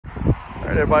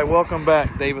All right, everybody, welcome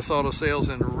back. Davis Auto Sales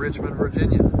in Richmond,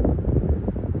 Virginia.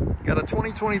 Got a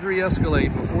 2023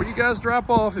 Escalade. Before you guys drop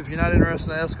off, if you're not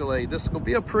interested in the Escalade, this is going to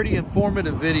be a pretty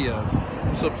informative video.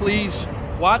 So please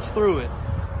watch through it,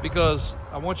 because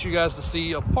I want you guys to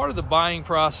see a part of the buying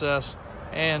process,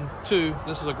 and two,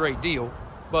 this is a great deal.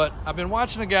 But I've been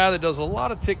watching a guy that does a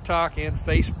lot of TikTok and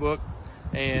Facebook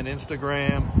and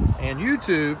Instagram and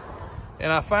YouTube,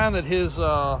 and I find that his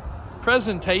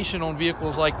presentation on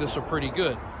vehicles like this are pretty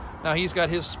good. Now, he's got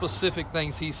his specific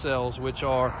things he sells, which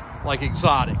are like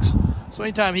exotics. So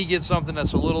anytime he gets something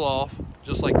that's a little off,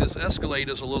 just like this Escalade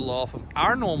is a little off of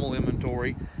our normal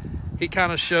inventory, he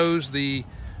kind of shows the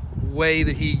way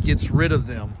that he gets rid of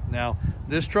them. Now,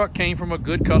 this truck came from a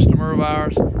good customer of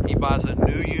ours. He buys a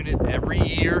new unit every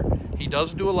year. He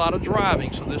does do a lot of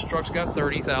driving, so this truck's got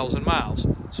 30,000 miles.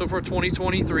 So for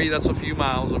 2023, that's a few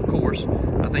miles, of course.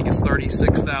 I think it's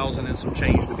 36,000 and some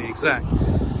change to be exact.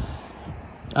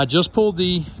 I just pulled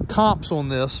the comps on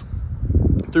this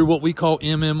through what we call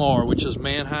MMR, which is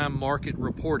Manheim Market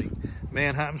Reporting.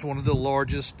 Manheim's one of the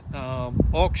largest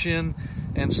auction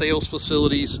and sales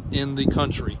facilities in the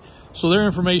country. So their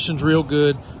information's real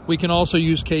good. We can also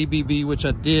use KBB, which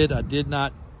I did. I did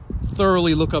not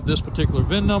thoroughly look up this particular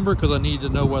VIN number because I needed to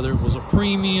know whether it was a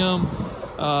premium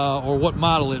or what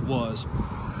model it was.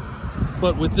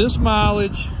 But with this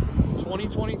mileage,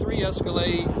 2023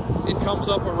 Escalade, it comes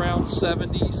up around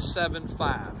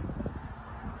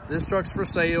 77.5. This truck's for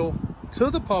sale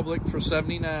to the public for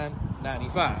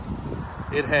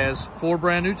 $79.95. It has 4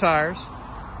 brand new tires.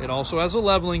 It also has a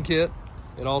leveling kit.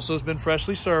 It also has been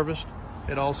freshly serviced.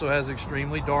 It also has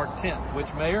extremely dark tint,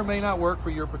 which may or may not work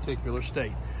for your particular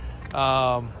state.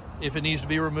 If it needs to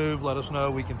be removed, let us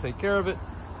know. We can take care of it.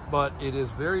 But it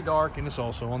is very dark, and it's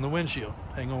also on the windshield.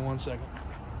 Hang on one second.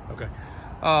 Okay.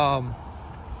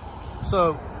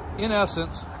 So, in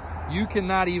essence, you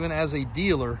cannot even as a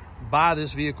dealer buy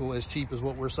this vehicle as cheap as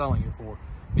what we're selling it for,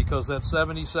 because that's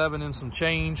 77 and some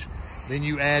change. Then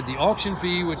you add the auction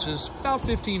fee, which is about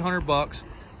 1,500 bucks.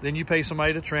 Then you pay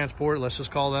somebody to transport it. Let's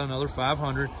just call that another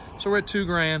 500. So we're at $2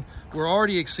 grand. We're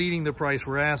already exceeding the price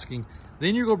we're asking.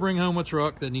 Then you're gonna bring home a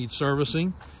truck that needs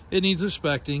servicing, it needs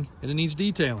inspecting, and it needs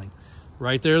detailing.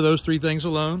 Right there, those 3 things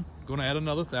alone, gonna add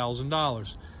another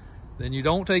 $1,000. Then you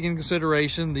don't take into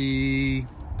consideration the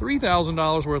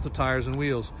 $3,000 worth of tires and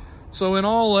wheels. So in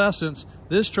all essence,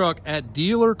 this truck at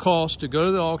dealer cost to go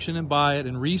to the auction and buy it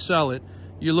and resell it,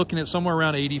 you're looking at somewhere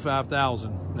around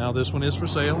 $85,000. Now this one is for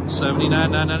sale,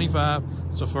 $79,995.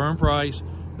 It's a firm price.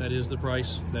 That is the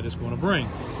price that it's going to bring.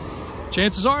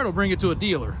 Chances are it'll bring it to a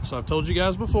dealer. So I've told you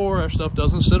guys before, our stuff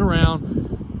doesn't sit around.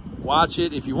 Watch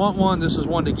it. If you want one, this is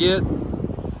one to get.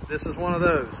 This is one of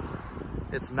those.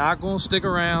 It's not going to stick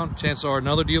around. Chances are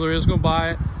another dealer is going to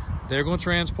buy it. They're going to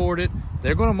transport it.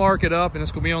 They're going to mark it up, and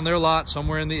it's going to be on their lot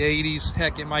somewhere in the 80s.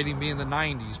 Heck, it might even be in the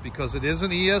 90s, because it is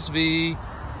an ESV.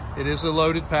 It is a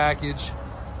loaded package.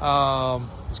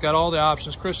 It's got all the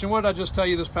options. Christian, what did I just tell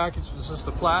you this package? This is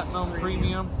the Platinum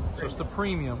Premium. So it's the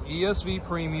Premium, ESV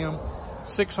Premium,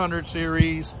 600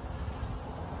 series.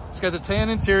 It's got the tan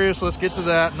interior, so let's get to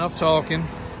that. Enough talking.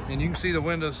 And you can see the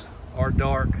windows are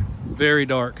dark, very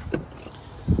dark.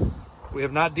 We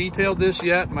have not detailed this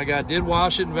yet. My guy did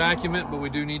wash it and vacuum it, but we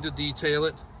do need to detail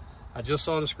it. I just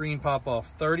saw the screen pop off.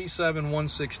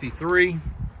 37,163.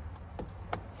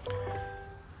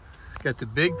 Got the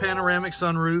big panoramic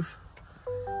sunroof,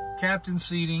 captain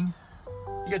seating.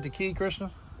 You got the key, Krishna?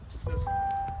 I'll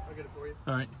get it for you.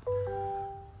 All right.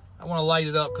 I want to light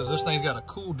it up because this thing's got a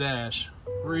cool dash,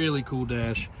 really cool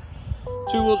dash.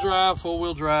 2-wheel drive,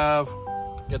 4-wheel drive.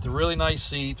 Got the really nice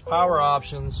seats, power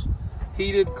options,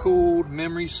 heated, cooled,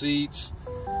 memory seats.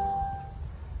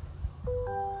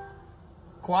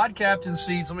 Quad captain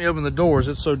seats. Let me open the doors.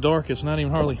 It's so dark, it's not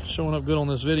even hardly showing up good on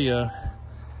this video.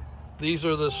 These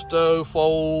are the stow,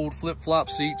 fold, flip-flop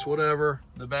seats, whatever.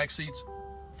 The back seats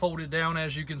folded down,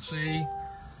 as you can see.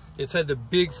 It's had the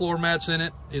big floor mats in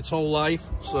it its whole life,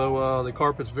 so the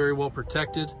carpet's very well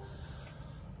protected.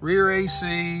 Rear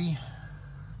AC,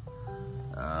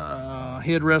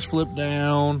 headrest flip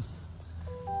down,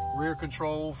 rear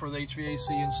control for the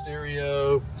HVAC and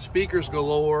stereo, speakers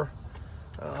galore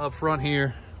up front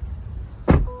here.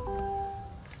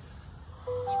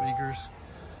 Speakers.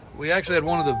 We actually had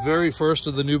one of the very first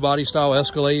of the new body style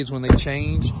Escalades when they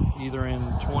changed, either in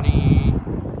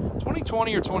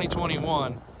 2020 or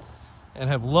 2021, and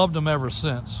have loved them ever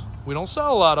since. We don't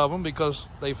sell a lot of them because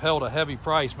they've held a heavy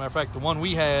price. Matter of fact, the one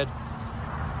we had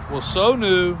was so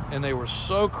new and they were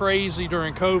so crazy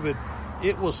during COVID,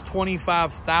 it was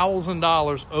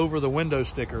 $25,000 over the window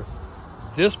sticker.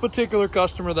 This particular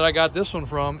customer that I got this one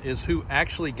from is who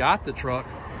actually got the truck,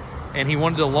 and he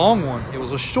wanted a long one. It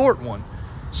was a short one.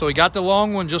 So he got the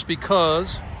long one just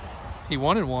because he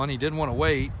wanted one. He didn't want to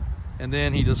wait. And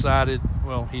then he decided,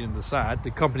 well, he didn't decide.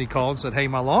 The company called and said, hey,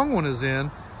 my long one is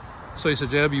in. So he said,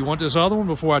 JW, you want this other one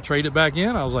before I trade it back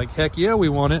in? I was like, heck yeah, we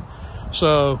want it.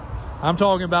 So I'm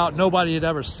talking about nobody had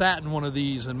ever sat in one of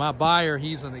these. And my buyer,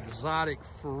 he's an exotic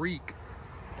freak.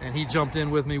 And he jumped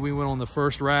in with me. We went on the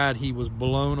first ride. He was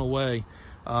blown away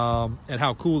at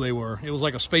how cool they were. It was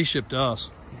like a spaceship to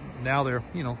us. Now they're,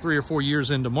 3 or 4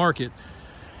 years into market.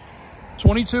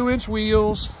 22-inch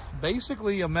wheels,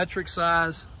 basically a metric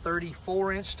size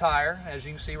 34-inch tire, as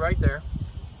you can see right there.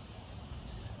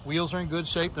 Wheels are in good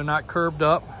shape. They're not curbed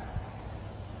up.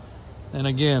 And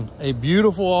again, a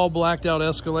beautiful all blacked out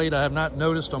Escalade. I have not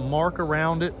noticed a mark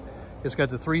around it. It's got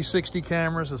the 360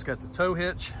 cameras. It's got the tow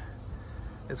hitch.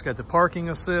 It's got the parking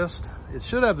assist. It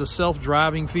should have the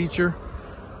self-driving feature,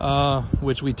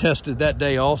 which we tested that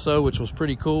day also, which was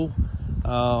pretty cool.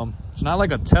 It's not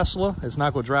like a Tesla. It's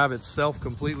not going to drive itself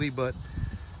completely, but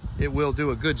it will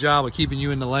do a good job of keeping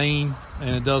you in the lane,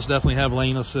 and it does definitely have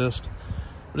lane assist.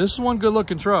 But this is one good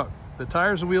looking truck. The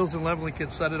tires, the wheels, and leveling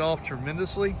kit set it off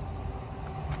tremendously.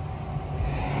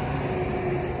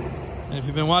 And if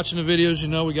you've been watching the videos, you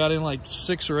know we got in like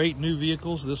 6 or 8 new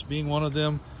vehicles, this being one of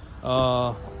them.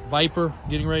 Viper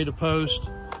getting ready to post,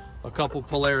 a couple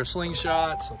Polaris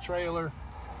slingshots, a trailer,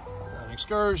 an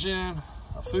excursion,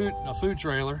 a food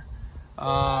trailer,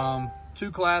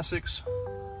 2 classics.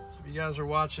 If you guys are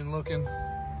watching, looking,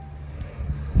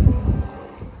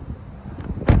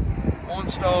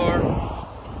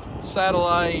 OnStar,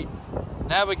 satellite,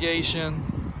 navigation,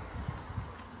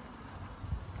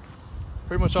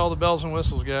 pretty much all the bells and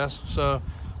whistles, guys. So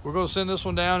we're going to send this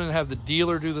one down and have the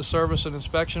dealer do the service and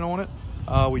inspection on it.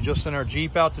 We just sent our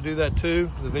Jeep out to do that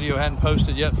too. The video hadn't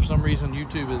posted yet for some reason.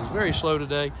 YouTube is very slow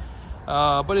today,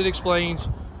 but it explains,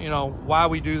 why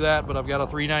we do that. But I've got a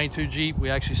 392 Jeep. We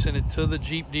actually sent it to the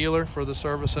Jeep dealer for the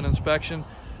service and inspection.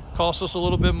 Costs us a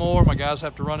little bit more. My guys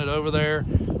have to run it over there.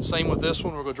 Same with this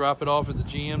one. We're going to drop it off at the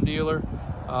GM dealer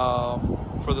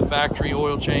for the factory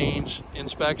oil change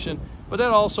inspection. But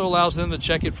that also allows them to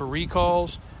check it for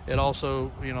recalls. It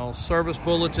also, service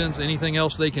bulletins, anything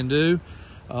else they can do.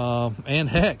 And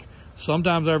heck,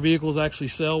 sometimes our vehicles actually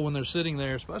sell when they're sitting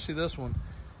there, especially this one.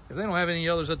 If they don't have any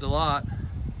others at the lot,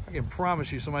 I can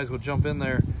promise you somebody's going to jump in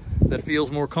there that feels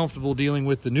more comfortable dealing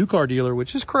with the new car dealer,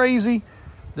 which is crazy,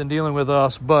 than dealing with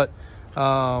us. But, that's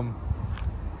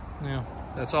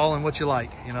all in what you like.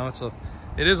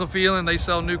 It is a feeling. They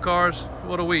sell new cars.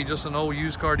 What are we? Just an old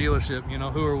used car dealership.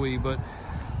 Who are we? But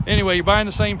anyway, you're buying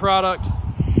the same product.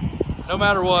 No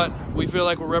matter what, we feel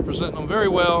like we're representing them very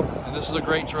well, and this is a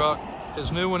great truck.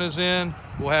 His new one is in.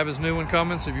 We'll have his new one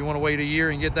coming, so if you want to wait a year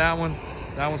and get that one's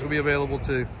going to be available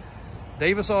too.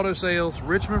 Davis Auto Sales,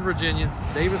 Richmond, Virginia.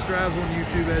 Davis drives on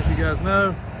YouTube, as you guys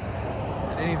know.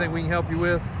 And anything we can help you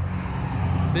with,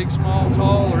 big, small,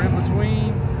 tall, or in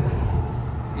between,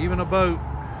 even a boat,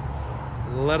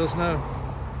 let us know.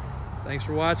 Thanks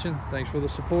for watching. Thanks for the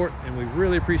support, and we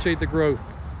really appreciate the growth.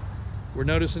 We're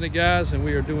noticing it, guys, and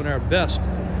we are doing our best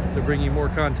to bring you more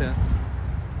content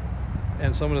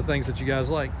and some of the things that you guys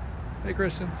like. Hey,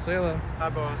 Christian, say hello. Hi,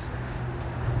 boss.